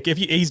gimmick. If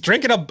he's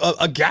drinking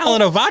a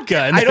gallon of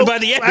vodka, and then by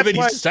the end of it,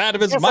 he's just out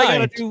of his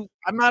mind.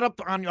 I'm not up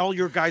on all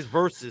your guys'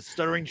 verses.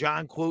 Stuttering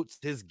John quotes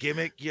his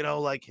gimmick.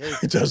 Like his.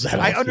 Does that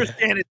I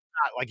understand it's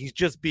not like he's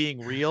just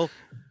being real,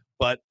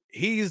 but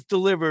he's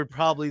delivered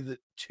probably the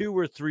 2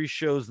 or 3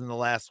 shows in the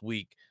last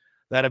week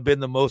that have been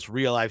the most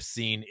real I've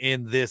seen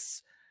in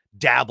this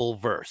dabble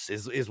verse.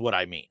 Is what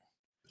I mean.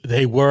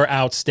 They were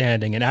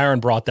outstanding, and Aaron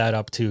brought that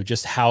up too.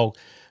 Just how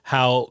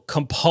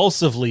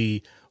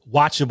compulsively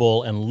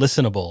watchable and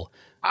listenable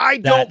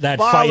that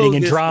fighting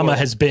and drama world.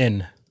 has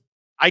been.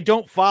 I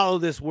don't follow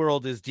this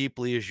world as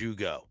deeply as you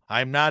go.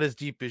 I'm not as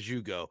deep as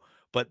you go,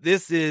 but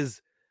the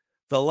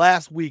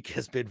last week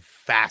has been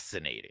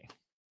fascinating.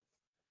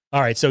 All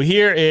right, so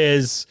here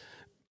is,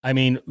 I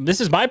mean,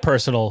 this is my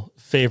personal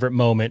favorite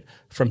moment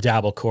from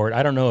Dabble Court.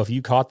 I don't know if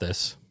you caught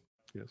this.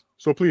 Yes.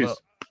 So please,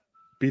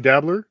 be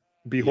Dabbler,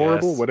 be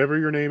horrible, Yes. whatever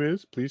your name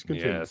is, please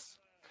continue. Yes.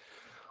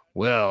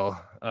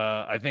 Well,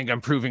 I think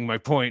I'm proving my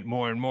point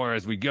more and more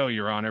as we go,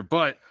 Your Honor.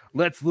 But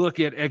let's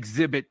look at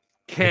Exhibit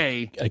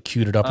K. I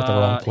queued it up at the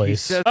wrong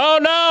place. said- Oh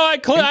no,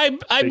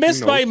 I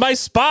missed my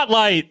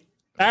spotlight.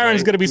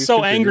 Aaron's going to be Please so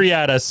continue. angry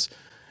at us.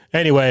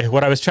 Anyway,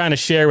 what I was trying to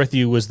share with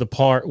you was the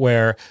part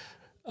where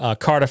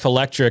Cardiff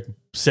Electric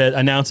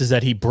announces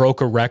that he broke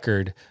a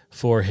record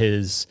for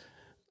his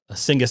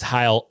single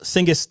highest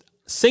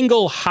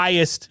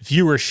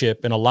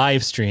viewership in a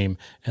live stream,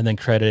 and then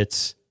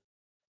credits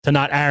to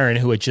not Aaron,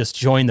 who had just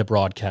joined the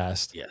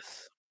broadcast.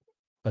 Yes.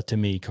 But to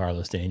me,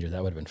 Carlos Danger,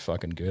 that would have been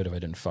fucking good if I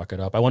didn't fuck it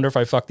up. I wonder if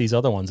I fucked these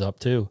other ones up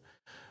too.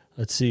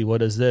 Let's see.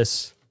 What is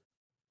this?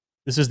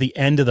 This is the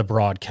end of the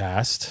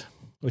broadcast,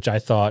 which I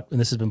thought, and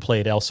this has been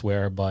played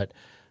elsewhere, but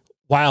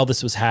while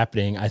this was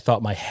happening, I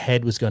thought my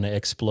head was going to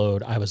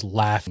explode. I was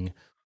laughing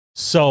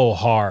so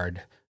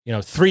hard.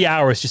 3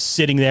 hours just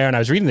sitting there, and I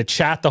was reading the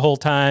chat the whole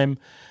time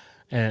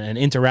and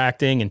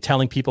interacting and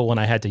telling people when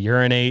I had to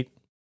urinate.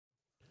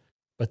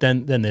 But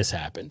then this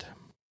happened.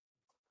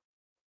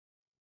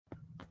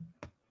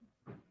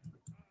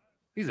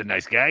 He's a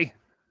nice guy.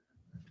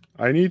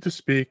 I need to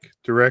speak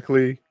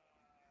directly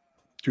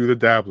to the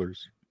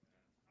dabblers,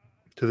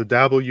 to the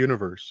Dabble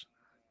universe.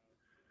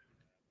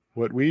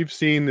 What we've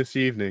seen this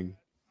evening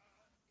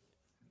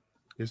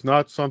is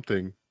not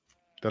something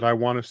that I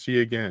want to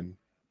see again.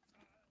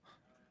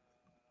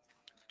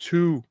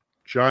 2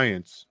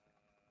 giants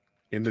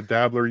in the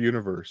Dabbler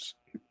universe.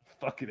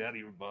 Fucking out of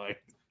your mind.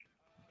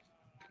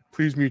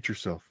 Please mute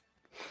yourself.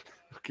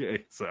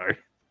 Okay, sorry.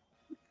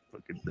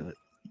 Fucking nut.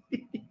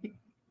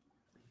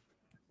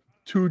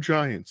 2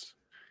 giants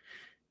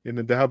in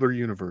the Dabbler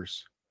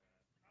universe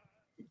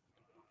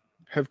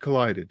have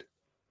collided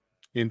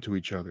into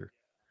each other.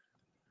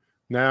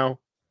 Now,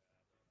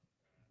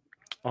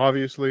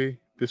 obviously,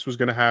 this was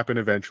going to happen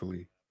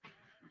eventually.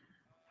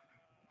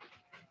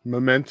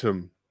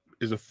 Momentum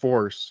is a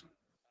force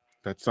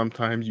that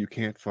sometimes you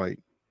can't fight.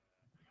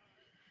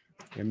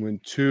 And when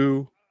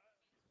 2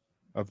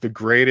 of the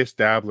greatest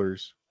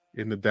dabblers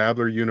in the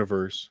Dabbler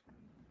universe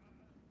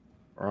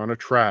are on a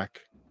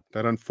track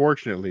that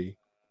unfortunately,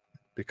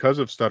 because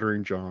of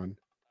Stuttering John,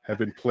 have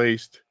been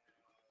placed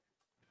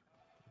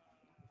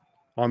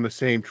on the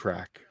same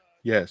track.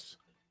 Yes,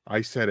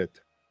 I said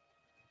it.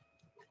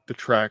 The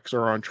tracks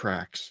are on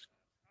tracks.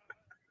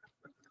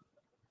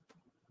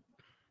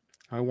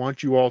 I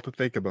want you all to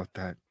think about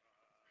that.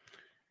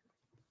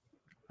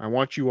 I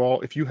want you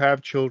all, if you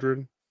have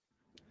children,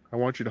 I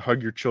want you to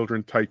hug your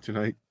children tight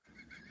tonight.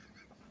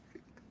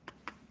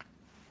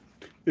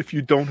 If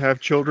you don't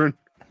have children,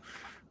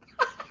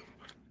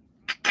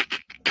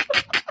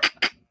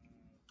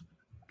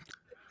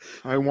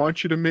 I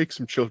want you to make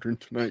some children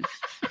tonight.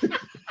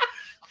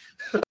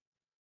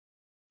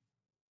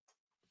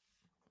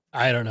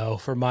 I don't know.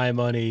 For my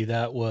money,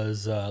 that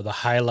was the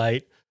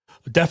highlight,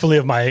 definitely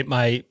of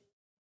my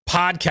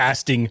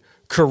podcasting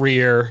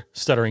career,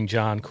 Stuttering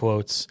John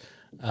quotes.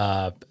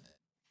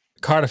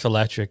 Cardiff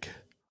Electric.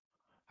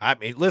 I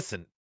mean,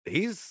 listen,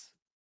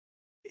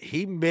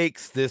 he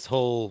makes this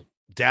whole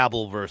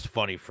Dabbleverse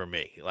funny for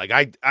me. Like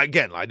I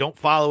don't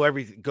follow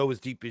everything, go as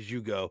deep as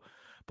you go,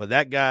 but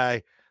that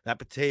guy, that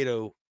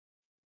potato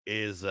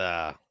is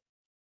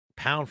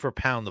pound for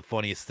pound the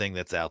funniest thing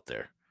that's out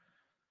there.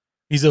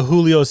 He's a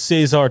Julio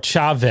Cesar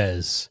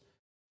Chavez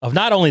of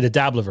not only the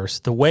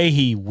Dabbleverse, the way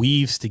he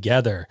weaves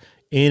together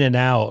in and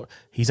out.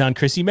 He's on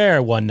Chrissy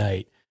Mayer one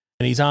night,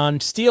 and he's on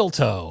Steel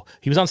Toe.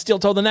 He was on Steel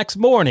Toe the next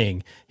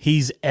morning.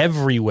 He's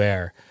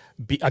everywhere.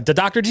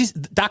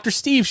 The Dr.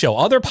 Steve show,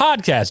 other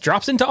podcasts,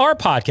 drops into our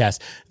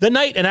podcast. The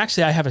night, and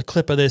actually I have a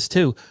clip of this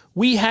too.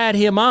 We had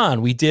him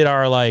on. We did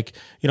our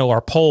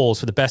our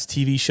polls for the best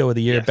TV show of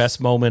the year, best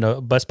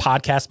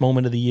podcast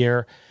moment of the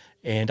year.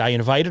 And I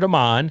invited him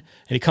on, and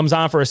he comes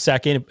on for a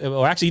second.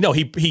 Or actually, no,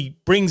 he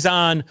brings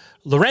on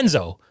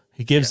Lorenzo.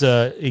 He gives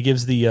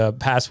the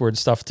password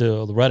stuff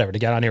to whatever to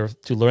get on here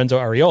to Lorenzo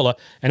Ariola,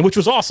 and which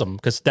was awesome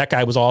because that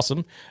guy was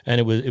awesome, and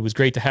it was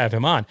great to have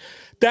him on.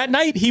 That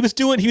night he was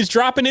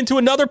dropping into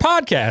another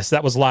podcast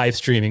that was live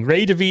streaming.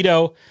 Ray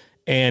DeVito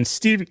and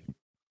Stevie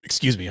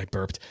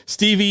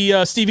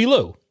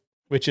Lou,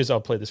 which is,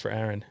 I'll play this for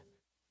Aaron.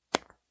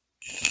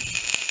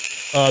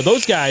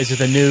 Those guys are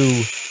the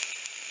new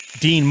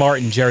Dean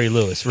Martin, Jerry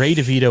Lewis, Ray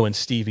DeVito, and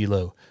Stevie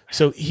Lou.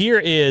 So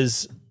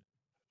this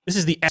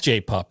is the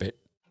SJ Puppet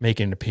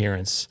making an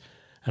appearance.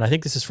 And I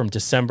think this is from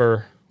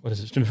December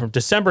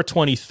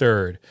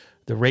 23rd,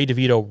 the Ray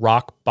DeVito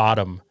Rock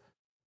Bottom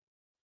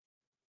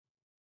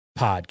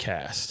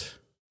podcast.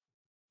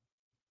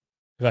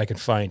 If I can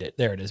find it.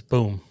 There it is.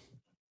 Boom.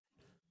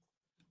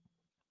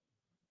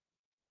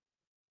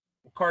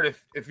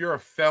 Cardiff, if you're a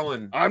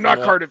felon... I'm not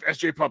Cardiff,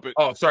 SJ Puppet.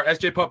 Oh, sorry,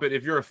 SJ Puppet.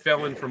 If you're a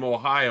felon from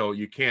Ohio,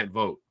 you can't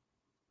vote.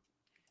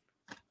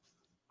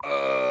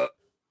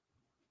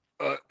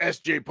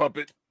 SJ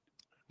Puppet.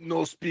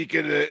 No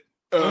speaking it.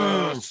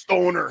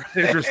 Stoner.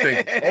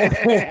 Interesting.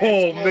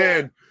 Oh,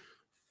 man.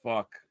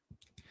 Fuck.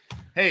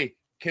 Hey,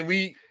 can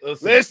we...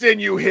 Listen,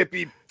 you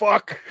hippie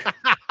fuck.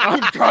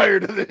 I'm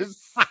tired of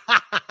this.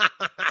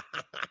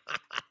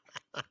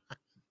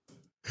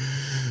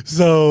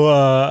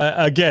 So,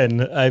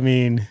 again, I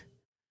mean,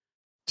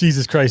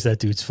 Jesus Christ, that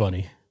dude's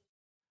funny.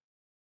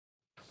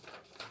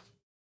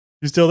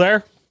 You still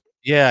there?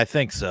 Yeah, I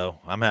think so.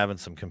 I'm having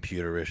some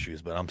computer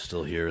issues, but I'm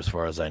still here as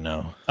far as I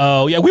know.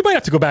 Oh, yeah, we might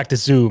have to go back to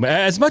Zoom.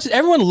 As much as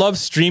everyone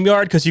loves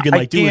StreamYard because you can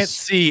I can't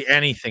see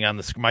anything on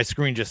the my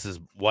screen just is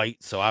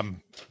white, so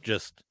I'm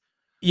just...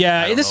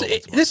 Yeah,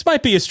 this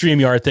might be a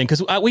StreamYard thing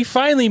because we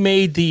finally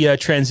made the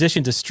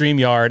transition to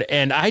StreamYard,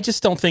 and I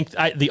just don't think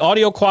the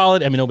audio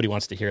quality. I mean, nobody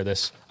wants to hear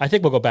this. I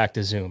think we'll go back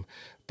to Zoom.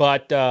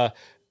 But the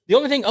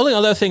only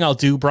other thing I'll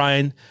do,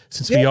 Brian,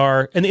 since we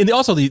are, and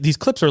also these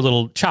clips are a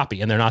little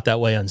choppy, and they're not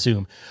that way on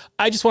Zoom.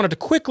 I just wanted to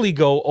quickly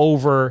go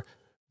over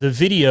the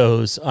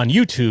videos on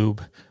YouTube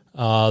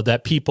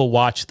that people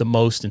watch the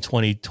most in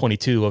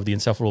 2022 of the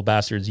Insufferable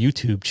Bastards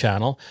YouTube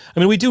channel. I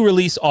mean, we do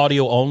release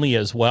audio only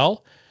as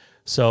well.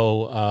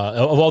 So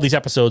of all these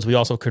episodes, we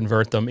also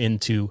convert them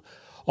into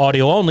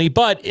audio only.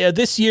 But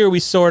this year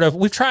we've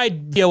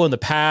tried video in the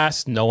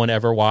past. No one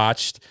ever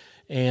watched.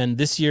 And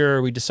this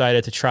year we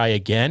decided to try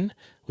again.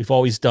 We've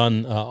always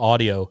done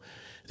audio.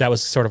 That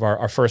was sort of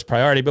our first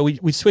priority, but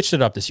we switched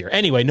it up this year.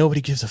 Anyway, nobody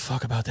gives a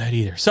fuck about that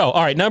either. So,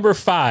 all right, number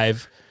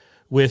 5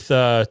 with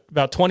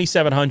about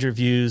 2,700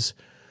 views.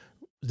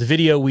 The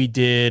video we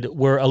did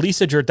were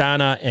Elisa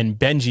Jordana and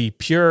Benji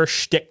Pure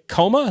Shtick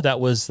Coma. That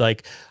was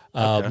like...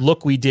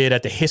 look we did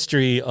at the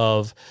history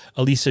of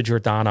Elisa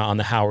Jordana on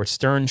the Howard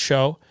Stern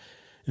show.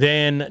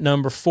 Then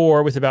number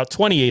 4 with about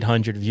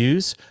 2,800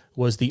 views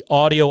was the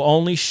audio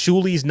only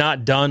Shuli's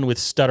Not Done with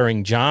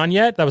Stuttering John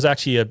Yet. That was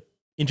actually an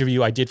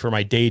interview I did for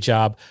my day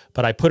job,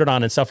 but I put it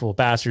on Insufferable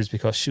Bastards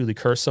because Shuli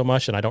cursed so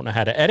much and I don't know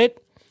how to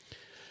edit.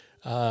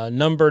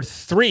 Number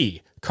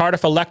 3,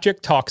 Cardiff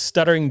Electric talks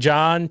Stuttering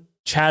John,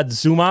 Chad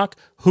Zumock.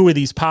 Who are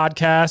these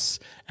podcasts?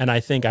 And I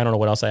don't know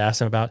what else I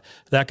asked him about.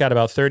 That got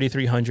about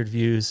 3,300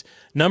 views.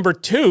 Number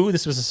 2,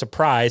 this was a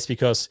surprise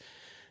because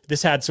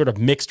this had sort of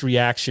mixed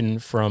reaction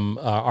from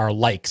our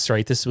likes,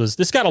 right?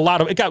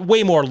 It got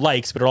way more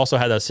likes, but it also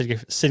had a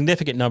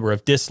significant number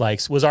of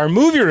dislikes, was our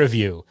movie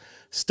review,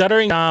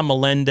 Stuttering John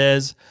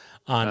Melendez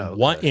on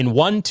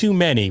One Too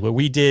Many, where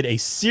we did a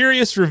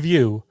serious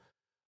review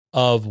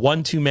of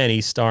One Too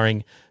Many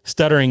starring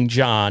Stuttering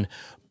John.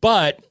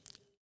 But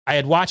I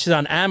had watched it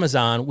on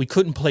Amazon. We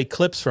couldn't play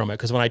clips from it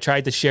because when I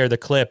tried to share the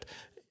clip,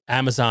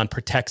 Amazon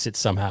protects it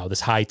somehow,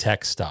 this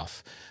high-tech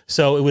stuff.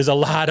 So it was a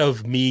lot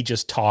of me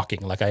just talking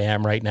like I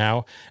am right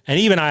now. And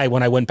even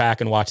when I went back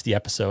and watched the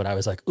episode, I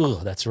was like, ooh,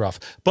 that's rough.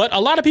 But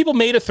a lot of people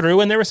made it through,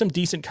 and there were some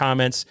decent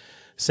comments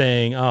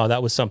saying, oh,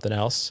 that was something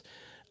else.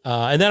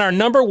 And then our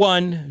number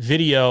 1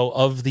 video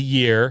of the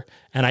year,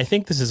 and I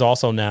think this is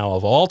also now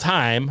of all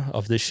time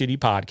of this shitty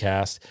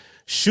podcast,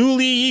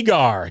 Shuli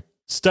Egar,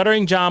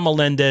 Stuttering John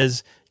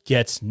Melendez,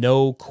 gets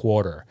no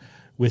quarter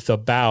with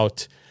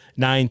about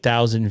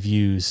 9,000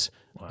 views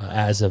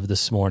as of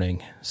this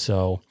morning.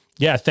 So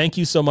yeah, thank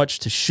you so much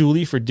to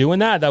Shuli for doing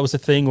that. That was a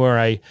thing where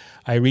I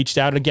reached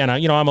out again.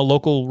 I'm a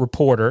local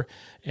reporter,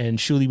 and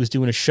Shuli was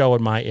doing a show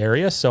in my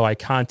area, so I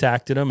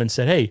contacted him and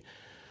said, "Hey,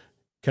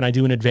 can I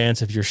do an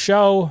advance of your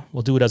show?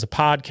 We'll do it as a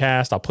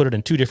podcast. I'll put it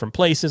in 2 different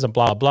places and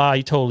blah, blah."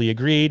 He totally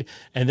agreed.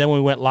 And then when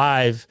we went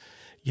live,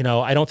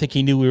 I don't think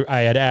he knew I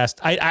had asked.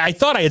 I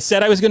thought I had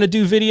said I was going to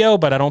do video,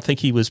 but I don't think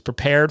he was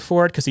prepared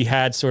for it because he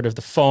had sort of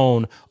the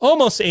phone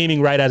almost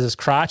aiming right at his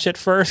crotch at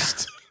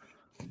first.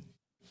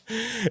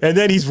 And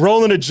then he's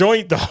rolling a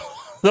joint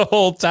the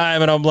whole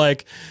time. And I'm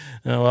like,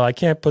 "Oh, well, I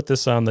can't put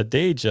this on the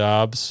day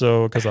job.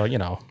 So, because, you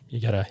don't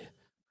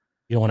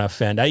want to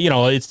offend.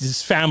 It's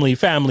this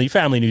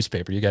family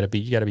newspaper. You got to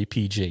be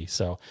PG.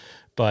 So,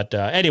 but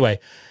anyway,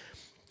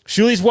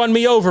 Shuli's won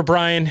me over,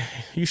 Brian.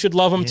 You should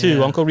love him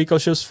too. Uncle Rico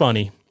Show's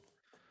funny.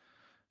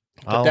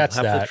 But I'll that's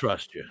have that. to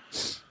trust you.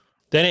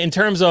 Then in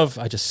terms of,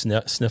 I just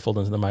sniffled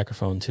into the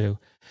microphone too.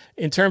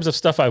 In terms of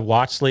stuff I've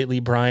watched lately,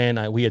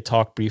 Brian, we had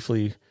talked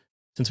briefly,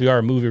 since we are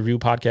a movie review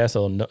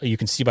podcast, you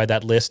can see by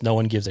that list, no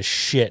one gives a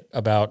shit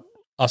about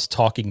us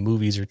talking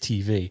movies or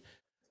TV.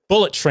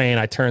 Bullet Train,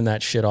 I turned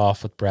that shit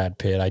off with Brad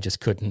Pitt. I just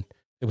couldn't.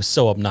 It was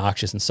so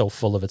obnoxious and so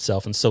full of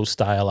itself and so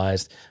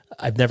stylized.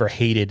 I've never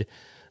hated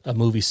a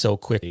movie so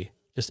quickly.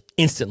 Just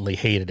instantly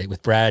hated it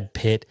with Brad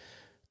Pitt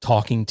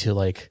talking to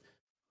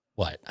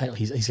what?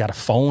 He's got a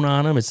phone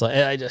on him. It's like,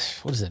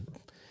 what is it?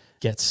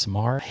 Get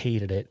Smart.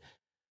 Hated it.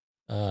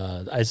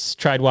 I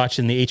tried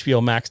watching the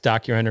HBO Max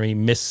documentary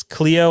Miss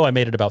Cleo. I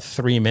made it about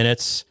 3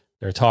 minutes.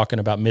 They're talking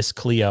about Miss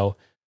Cleo,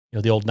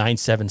 the old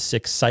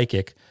 976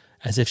 psychic,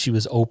 as if she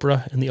was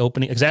Oprah in the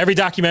opening. Because every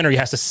documentary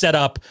has to set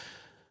up,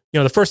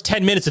 the first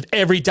 10 minutes of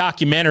every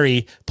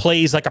documentary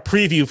plays like a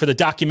preview for the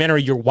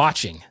documentary you're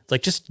watching. It's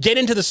like, just get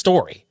into the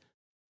story.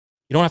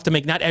 You don't have to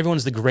not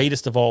everyone's the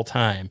greatest of all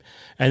time.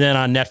 And then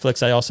on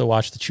Netflix, I also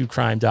watched the true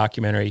crime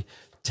documentary,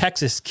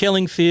 Texas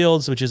Killing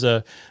Fields, which is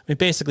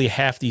basically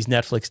half these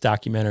Netflix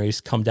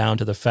documentaries come down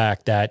to the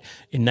fact that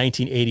in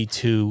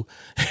 1982,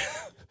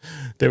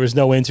 there was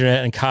no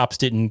internet and cops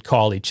didn't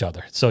call each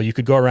other. So you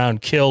could go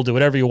around, kill, do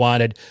whatever you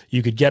wanted.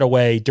 You could get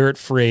away dirt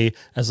free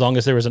as long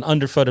as there was an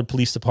underfunded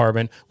police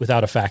department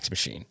without a fax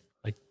machine.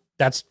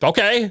 That's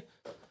okay.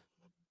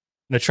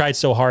 And I tried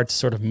so hard to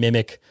sort of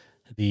mimic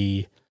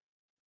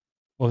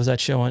what was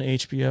that show on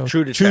HBO?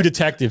 True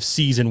Detective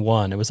season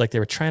 1. It was like they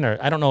were trying to,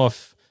 I don't know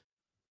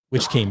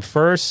which came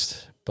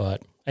first,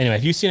 but anyway,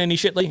 have you seen any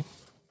shit lately?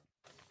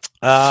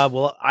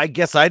 Well, I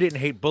guess I didn't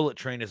hate Bullet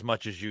Train as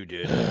much as you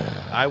did.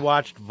 I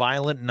watched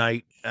Violent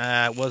Night.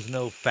 It was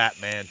no Fat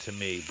Man to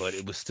me, but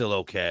it was still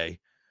okay.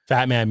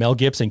 Fat Man, Mel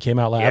Gibson came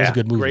out loud. That was a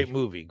good movie. Great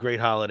movie. Great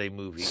holiday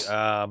movie.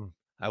 I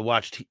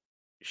watched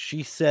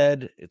She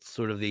Said. It's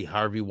sort of the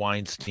Harvey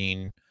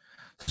Weinstein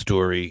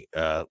story.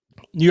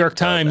 New York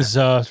Times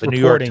the reporting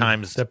New York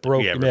Times that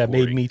broke,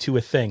 made Me Too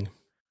a thing.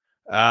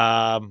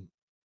 And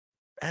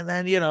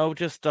then,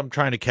 just I'm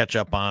trying to catch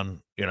up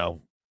on,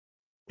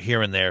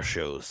 here and there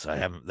shows I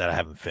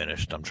haven't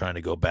finished. I'm trying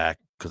to go back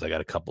because I got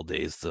a couple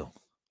days, so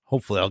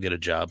hopefully I'll get a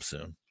job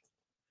soon.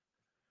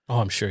 Oh,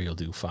 I'm sure you'll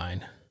do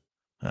fine.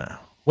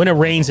 When it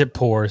rains, it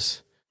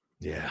pours.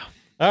 Yeah.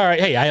 All right.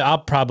 Hey, I'll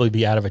probably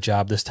be out of a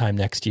job this time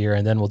next year,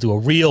 and then we'll do a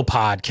real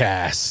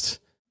podcast.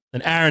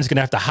 Then Aaron's going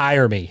to have to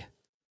hire me.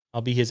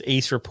 I'll be his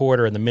ace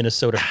reporter in the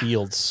Minnesota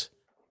fields,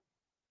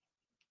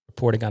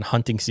 reporting on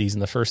hunting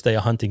season, the first day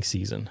of hunting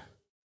season.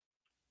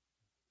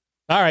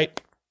 All right.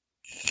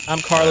 I'm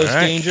Carlos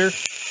Danger.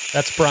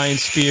 That's Brian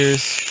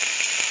Spears.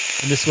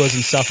 And this was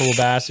Insufferable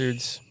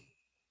Bastards.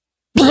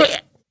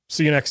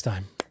 See you next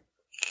time.